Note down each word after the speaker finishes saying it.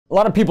A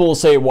lot of people will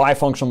say, why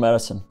functional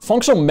medicine?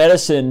 Functional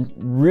medicine,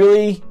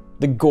 really,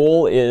 the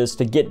goal is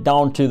to get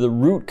down to the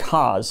root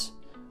cause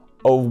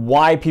of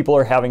why people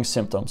are having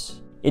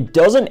symptoms. It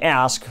doesn't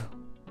ask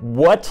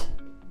what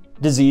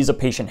disease a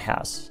patient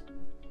has.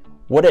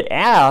 What it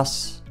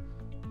asks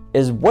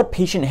is what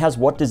patient has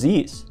what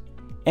disease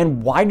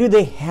and why do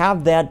they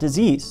have that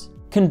disease?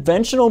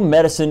 Conventional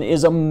medicine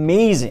is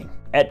amazing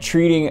at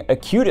treating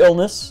acute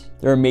illness.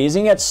 They're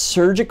amazing at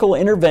surgical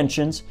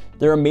interventions.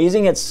 They're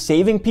amazing at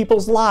saving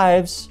people's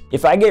lives.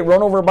 If I get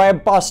run over by a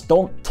bus,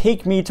 don't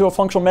take me to a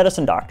functional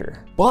medicine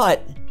doctor.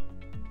 But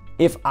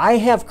if I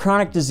have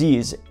chronic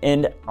disease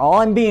and all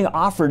I'm being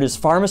offered is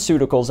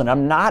pharmaceuticals and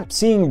I'm not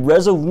seeing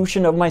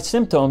resolution of my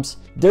symptoms,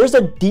 there's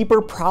a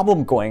deeper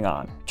problem going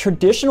on.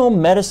 Traditional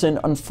medicine,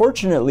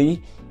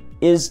 unfortunately,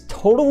 is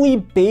totally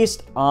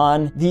based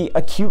on the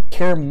acute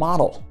care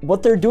model.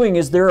 What they're doing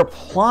is they're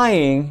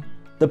applying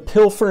the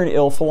pill for an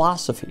ill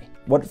philosophy.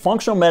 What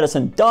functional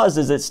medicine does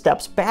is it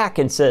steps back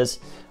and says,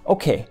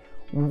 okay,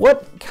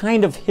 what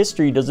kind of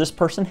history does this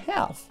person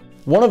have?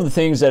 One of the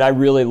things that I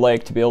really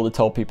like to be able to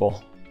tell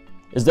people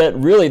is that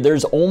really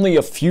there's only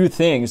a few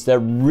things that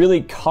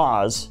really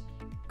cause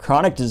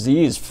chronic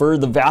disease for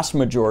the vast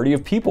majority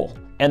of people.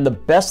 And the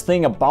best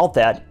thing about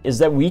that is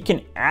that we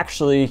can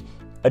actually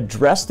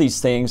address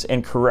these things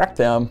and correct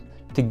them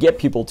to get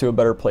people to a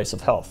better place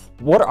of health.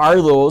 What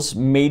are those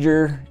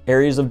major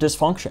areas of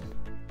dysfunction?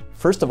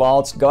 First of all,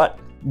 it's gut.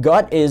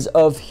 Gut is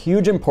of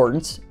huge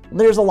importance.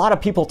 There's a lot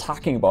of people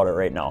talking about it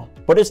right now,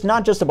 but it's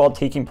not just about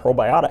taking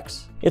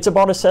probiotics. It's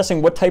about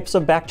assessing what types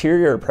of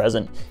bacteria are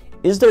present.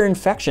 Is there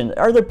infection?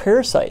 Are there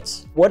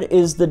parasites? What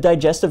is the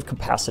digestive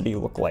capacity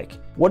look like?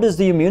 What is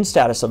the immune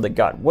status of the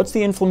gut? What's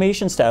the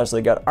inflammation status of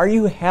the gut? Are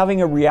you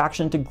having a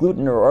reaction to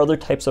gluten or other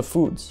types of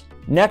foods?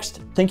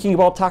 Next, thinking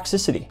about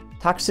toxicity.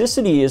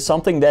 Toxicity is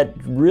something that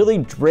really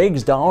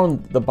drags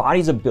down the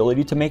body's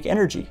ability to make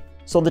energy.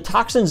 So the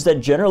toxins that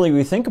generally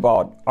we think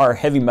about are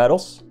heavy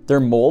metals,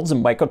 they're molds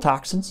and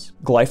mycotoxins,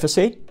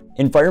 glyphosate,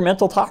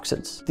 environmental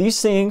toxins. These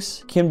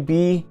things can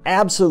be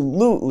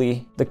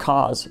absolutely the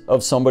cause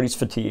of somebody's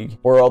fatigue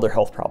or other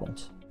health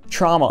problems.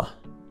 Trauma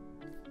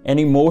and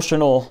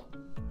emotional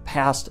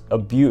past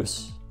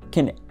abuse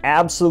can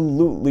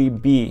absolutely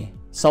be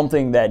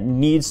something that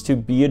needs to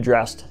be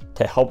addressed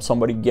to help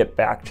somebody get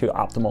back to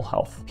optimal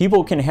health.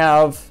 People can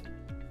have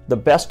the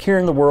best care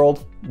in the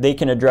world. They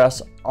can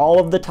address all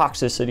of the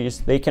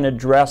toxicities. They can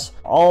address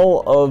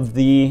all of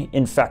the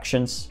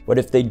infections. But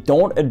if they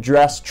don't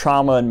address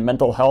trauma and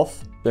mental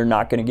health, they're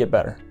not going to get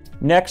better.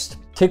 Next,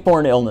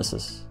 tick-borne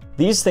illnesses.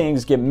 These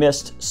things get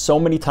missed so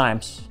many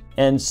times,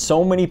 and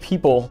so many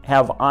people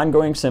have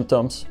ongoing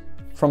symptoms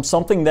from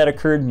something that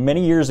occurred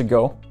many years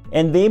ago,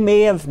 and they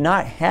may have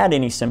not had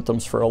any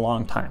symptoms for a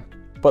long time.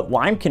 But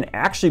Lyme can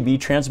actually be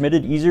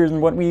transmitted easier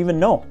than what we even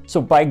know.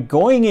 So by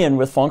going in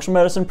with functional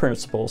medicine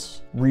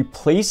principles,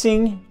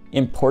 replacing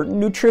important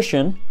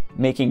nutrition,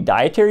 making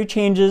dietary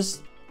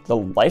changes, the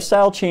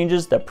lifestyle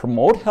changes that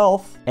promote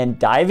health, and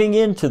diving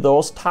into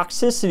those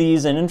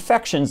toxicities and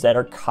infections that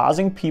are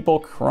causing people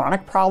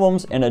chronic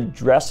problems and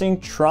addressing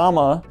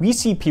trauma, we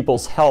see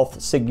people's health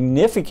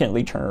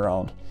significantly turn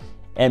around.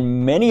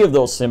 And many of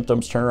those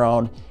symptoms turn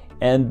around,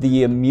 and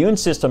the immune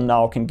system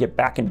now can get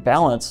back in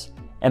balance,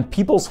 and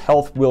people's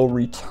health will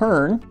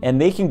return, and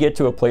they can get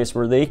to a place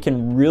where they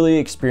can really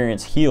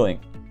experience healing.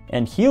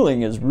 And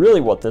healing is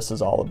really what this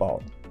is all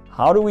about.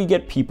 How do we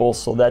get people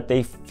so that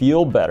they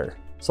feel better,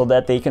 so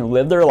that they can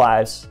live their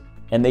lives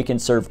and they can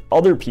serve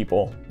other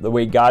people the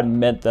way God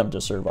meant them to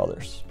serve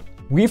others?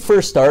 We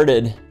first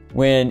started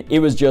when it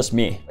was just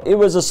me. It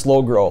was a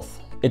slow growth.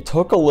 It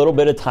took a little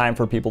bit of time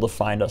for people to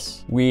find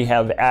us. We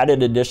have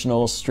added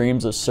additional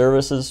streams of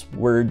services.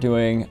 We're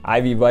doing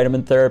IV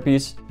vitamin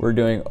therapies, we're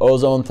doing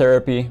ozone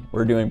therapy,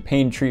 we're doing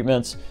pain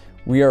treatments.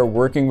 We are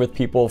working with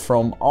people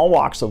from all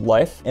walks of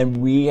life, and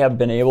we have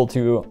been able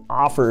to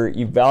offer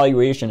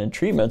evaluation and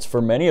treatments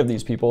for many of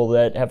these people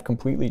that have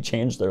completely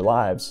changed their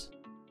lives.